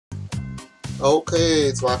Ok,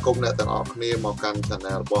 xóa cùng nè tầng ọc nia màu căn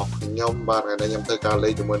channel bọc nhóm bạn ngày nay nhằm thời ca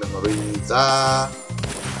lấy cho môi nâng Rosa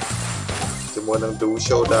cho môi nâng đủ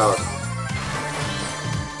showdown.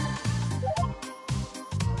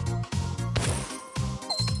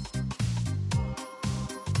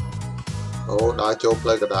 Ồ, đã chốt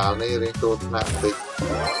play cả đá này riêng tôi nặng tịch.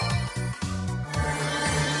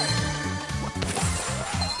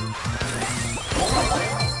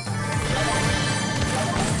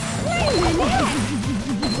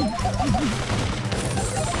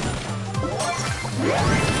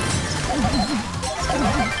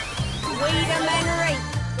 Wait a minute.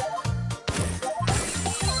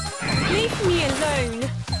 Leave me alone.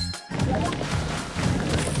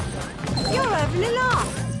 You're having a laugh.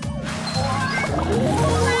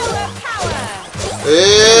 Power.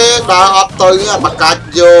 Ê, đã ấp tới à, mặt cạch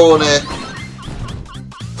vô nè.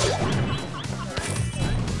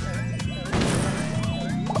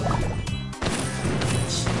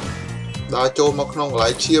 Đã cho mà không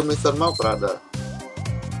lại chiêm đi sân móc ra đời.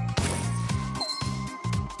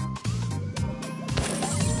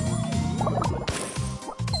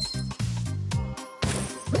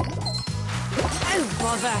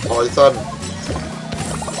 Hỏi sân.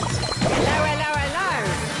 Hello, hello, hello.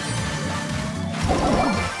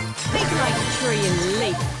 Big like a tree and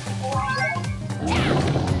leaf.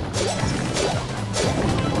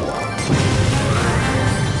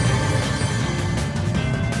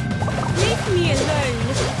 Leave me alone.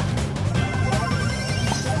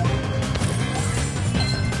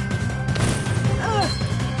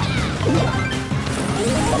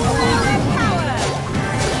 Power.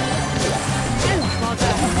 Oh,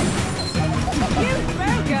 bother. You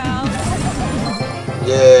throw, girl.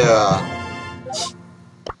 Yeah.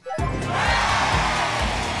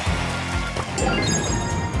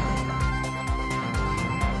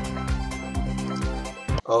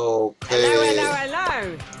 Ok. Hello, hello, hello.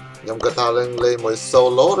 Nhóm cơ thao lên một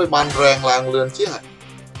solo rồi ban ràng làng lươn chứ hả?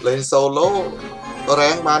 Lên solo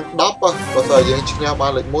ràng ban đắp á. Có thời gian chứ nhau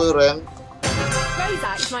ban lịch mối ràng.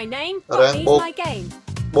 Rosa is my name. Ràng Bobby's my game.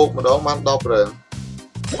 bột mà đó ban đắp rồi.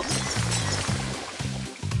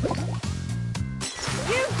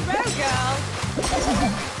 You throw, girl.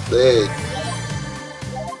 Đi.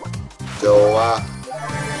 Chồ à.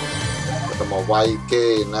 Kita mau quay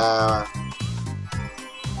kê nè.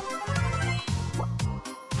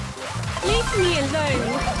 Leave me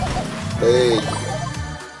alone. Đi.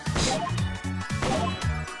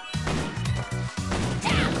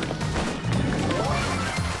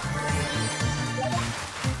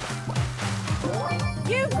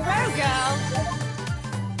 You throw, girl.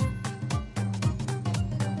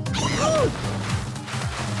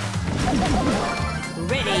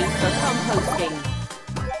 Ready for composting.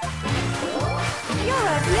 You're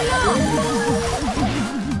having a laugh.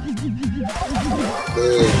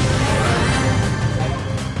 Đi.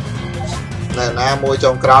 Nè nè mua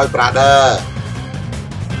trong crowd brother.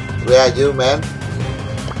 Where are you man?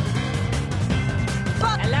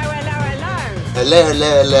 Hello, hello, hello. Hello hello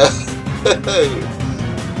hello.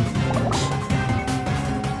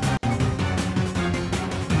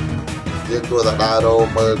 Riêng của thằng Daro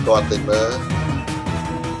mơ còn tình mơ.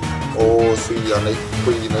 Ô suy ở này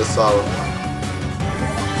phi nơi sau.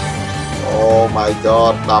 Oh my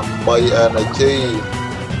god, đập bay energy.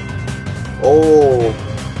 Oh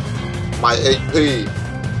my HP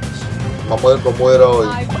mà mơ có môi rồi.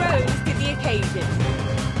 I rose to the occasion.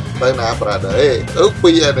 Tới nè brother. Ê, ước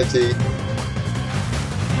phi energy.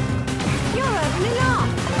 You're having a laugh.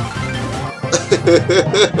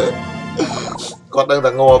 Con đang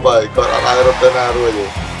thằng ngô vậy, con ai Rotena rồi gì.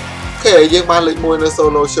 Kể dương ban lịch mùi nơi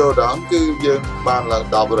solo show đó, cứ dương ban là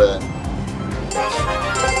đọc rồi.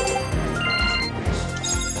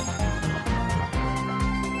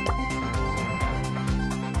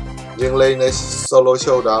 Dương lên nơi solo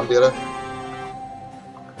show đó biết đó.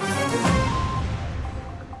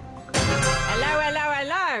 Hello, hello,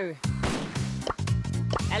 hello.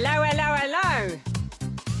 Hello, hello, hello.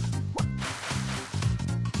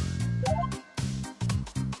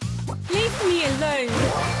 Leave me alone.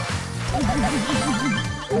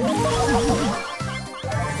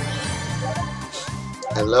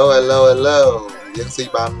 Hello, hello, hello. Dương si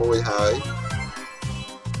ban mùi hỏi.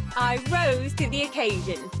 I rose to the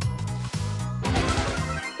occasion.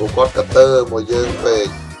 Cô có cả tơ một dương về.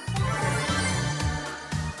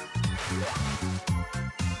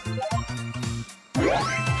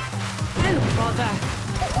 Oh, bother.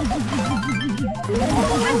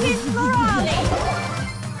 And it's Morale.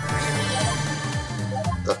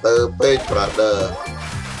 Cả tơ page brother.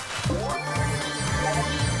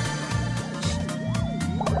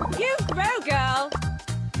 You throw, girl.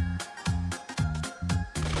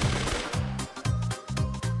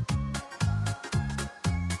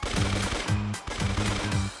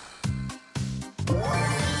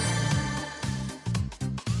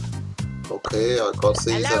 rồi có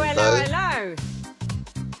season hello, tới. hello.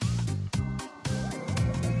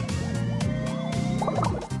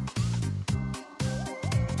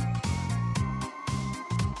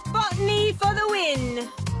 Botany for the win.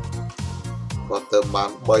 Có tầm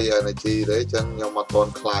bán bay energy đấy chẳng nhau mà toàn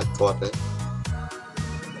khai quạt đấy.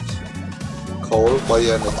 Cold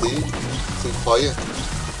bay energy xin phối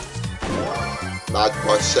đạt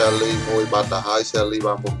có Shelly ngồi bắt đã hai Shelly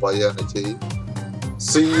bằng một bay energy.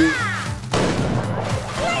 See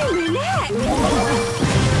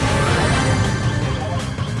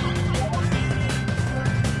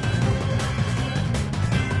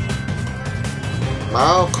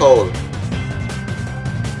Máu Cold.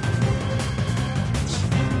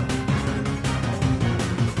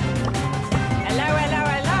 Hello, hello,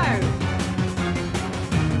 hello.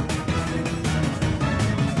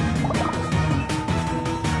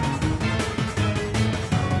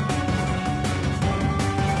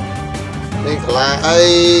 Mình là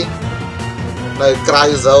ai nơi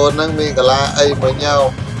cài zone nâng mình là ai với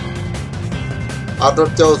nhau. Ở trong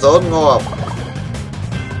châu zone ngọt.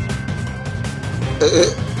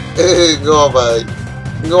 Ngọt vậy.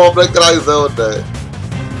 Ngọt nơi cài zone đấy.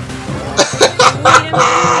 Wait a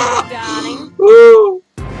minute, darling.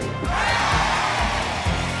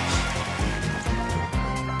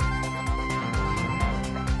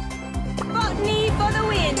 Botany for the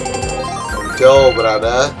win. Joe,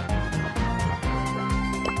 brother.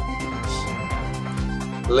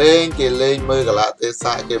 Lên kì lên mơ cả lạ tê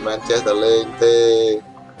xa kì Manchester lên tê.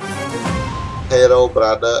 Hero,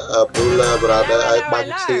 brother, Bula, brother, ai bánh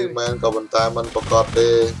chư man có vấn tay mình có cọt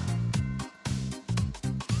tê.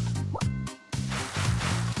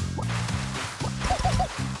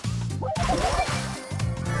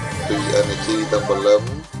 Vì energy tầm bà lấm.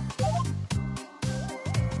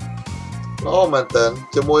 Nó mà tên,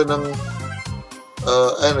 cho môi nâng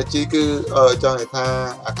energy cứ cho người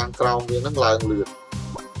ta khăn crown vì nâng lại lượt.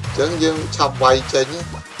 Chẳng nhưng chọc quay trên nhé.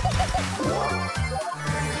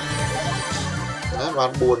 Đấy,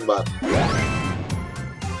 bạn buồn bạn.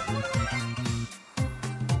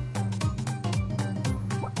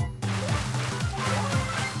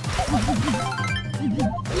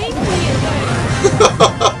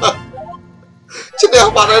 Chứ đeo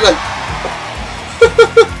bạn đây này.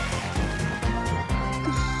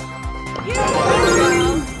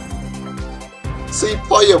 See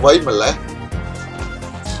point ở vậy mà lẽ.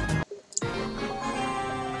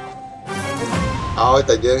 Ôi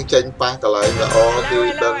tại dương tranh ba cả lại là ô thì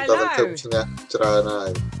đơn ta vẫn thêm chứ nè trời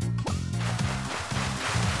này.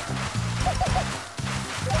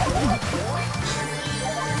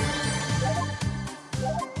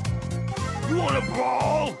 You wanna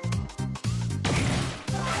brawl?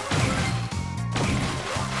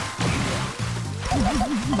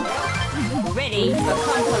 Ready for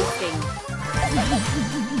composting.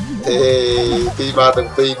 Ê, tí ba từng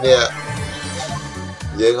pin nè.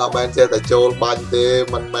 Dương họ mang chơi tại chôl bánh tê,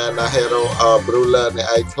 mình mang là hero ở Brawler này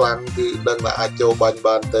ai khăn cứ đừng là ai chôl bánh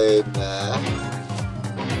bàn tên nè.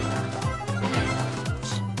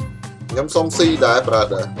 Nhắm xong si đá,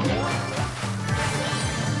 brother.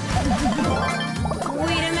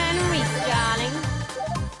 Wait a minute, darling.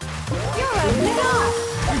 You're opening up.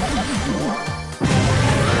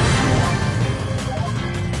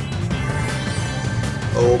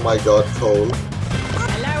 Oh my god, Cole.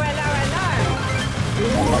 Hello, hello, hello.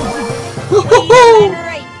 Woohoo!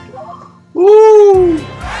 Right. Woo!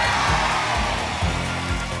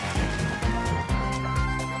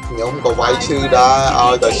 Nhóm có váy chư đá,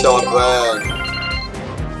 ôi ta short ra.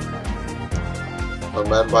 Mà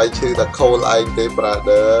mình váy chư ta Cole anh tế,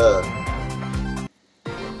 brother.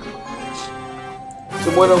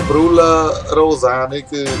 Chứ mỗi đồng Brawler Rosa này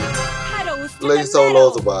cứ Pedals to lên the solo metal.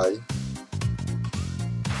 rồi bài.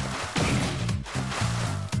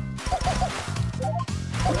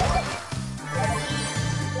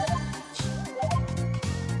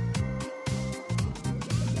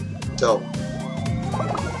 Chồng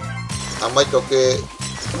mấy có kê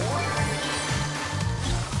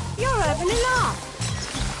You're opening up.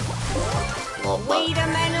 ngọt bạn. Wait a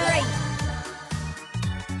minute.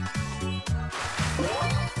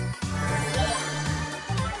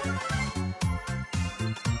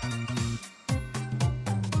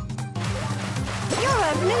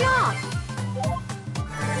 You're opening up.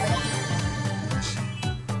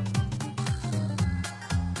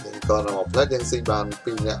 Còn là một lát dân sinh bàn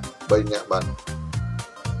pin nhạc bay nhạc bàn.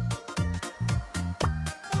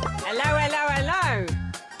 Hello, hello, hello.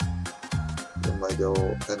 Nhưng mà vô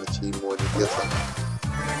energy mua như kia sẵn.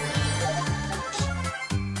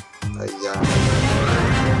 Thầy da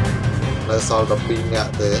nơi sau tập pin nhạc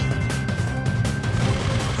thế.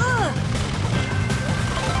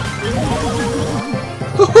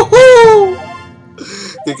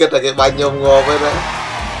 Khi kết là cái bánh nhôm ngon với đấy.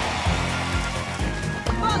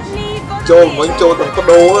 Botany for the Trôn win. mình trôn bằng có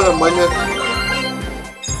đố là mình.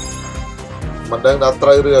 Mình đang đã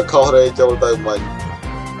trơi rửa khâu đây trôn tới mình.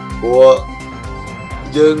 Của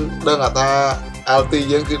dương đang là ta LT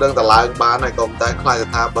dương khi đang ta lại bán này còn ta khai là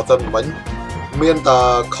ta bản thân mình. Miên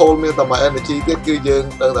ta khâu miên ta mà energy tiết cứ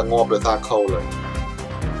dương đang ta ngọt để ta khâu rồi.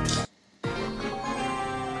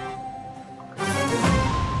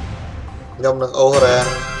 Nhông đang ô ràng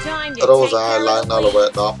Time to take Rosa care lại of the nào là win.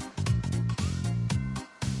 vậy đó.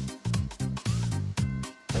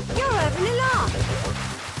 You're having a laugh.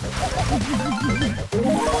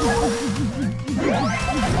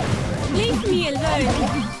 Leave me alone.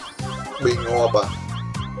 Bị ngọt à.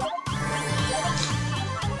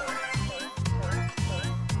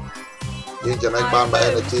 Nhưng cho nên I ban mà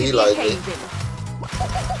rose to energy the lại đi. occasion.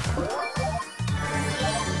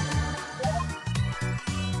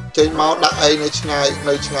 Trên máu đặt ấy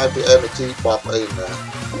nơi ngay bị energy bọt ấy nè.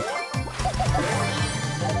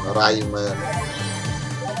 Rayman.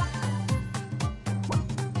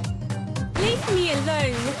 Leave me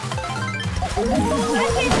alone.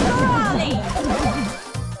 And it's Raleigh.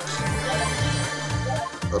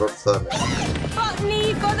 Rosa nè.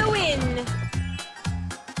 Botany for the win.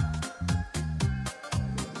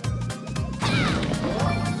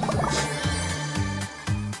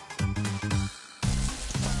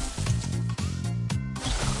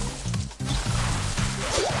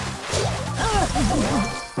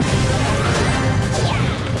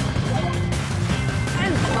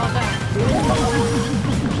 And bother.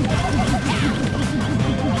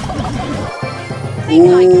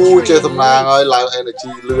 Chơi tầm nàng ơi, lại energy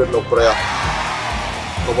lươn lục rèo.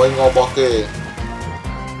 Còn mấy ngon bó kê.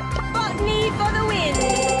 Botany for the win.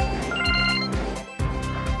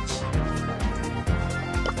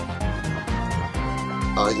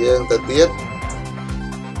 Ở dương tới tiết.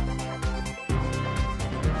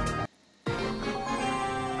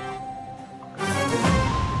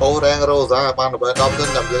 Ô ràng Rosa, ban là bên đóng rất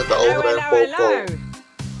nhầm dương tới ô Hello, ràng hello, Poco. hello.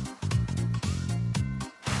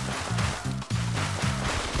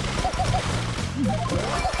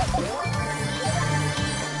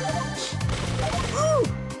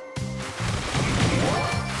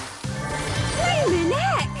 Blimey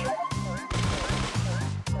heck!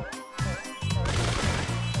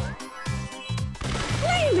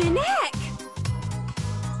 Blimey heck!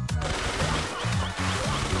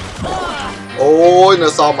 Ôi, nó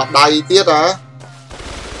so mặt đầy tiết hả?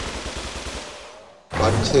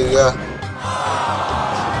 Bắn chưa?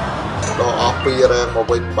 Đó off bia ra một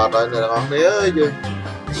mình bạn đây này ngon thế ơi chứ.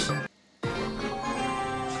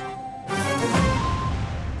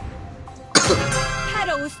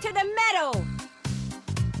 Pedals to the metal!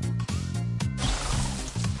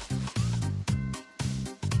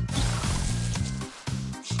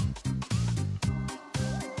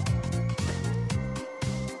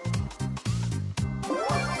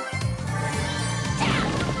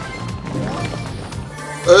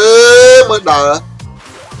 Ê, mới đờ.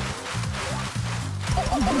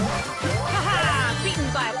 Haha! Beaten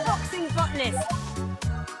by a boxing botanist!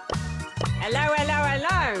 Hello, hello,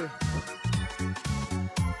 hello!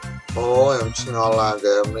 Ôi, em chỉ ngon là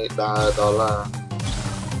game này đờ đó là.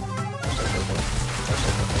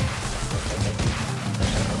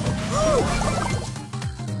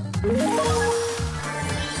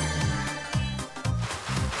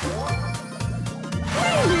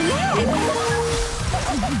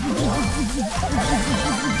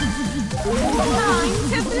 Time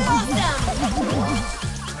to blossom!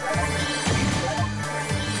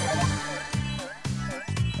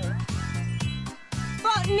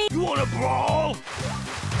 Botany! You wanna brawl?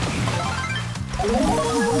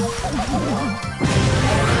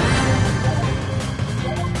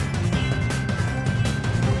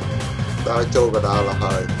 Ta trôi vào đó là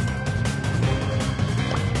hơi.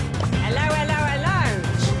 Hello, hello, hello!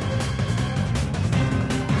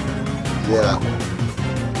 Yeah.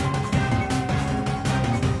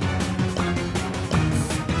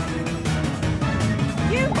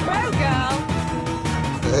 You pro girl!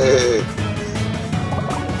 Hey.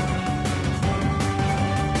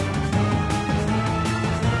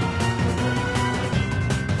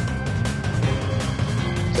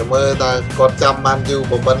 Chào mơ ta có trăm man du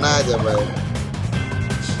của bên á chào mơ.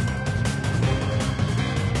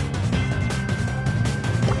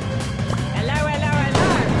 Hello, hello, hello!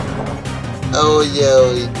 Ôi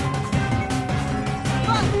giời.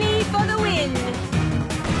 Botany for the win!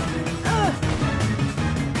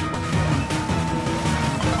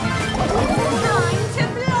 Time to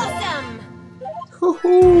blossom!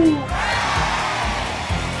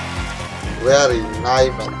 very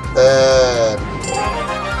nice មែនតើ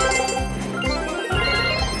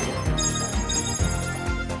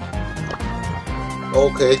អូ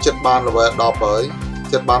ខេចិត្តបាន level 10 ហើយ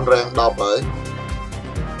ចិត្តបាន rank 10 ហើយ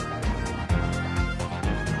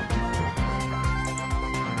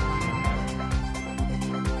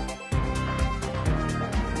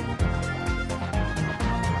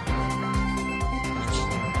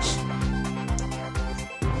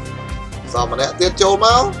សម្នាក់ទៀតចូលម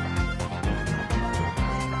ក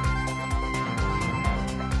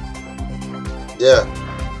Yeah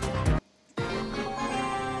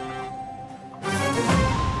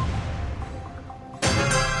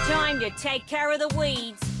Time to take care of the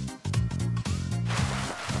weeds.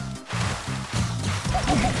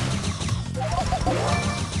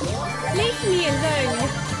 Leave me alone.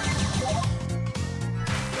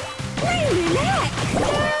 Relax.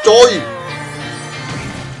 Trời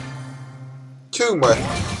chứ mày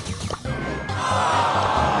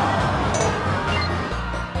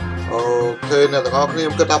ok nè tụi con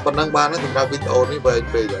em kết hợp bằng năng ban nó tụi ta video này về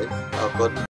vậy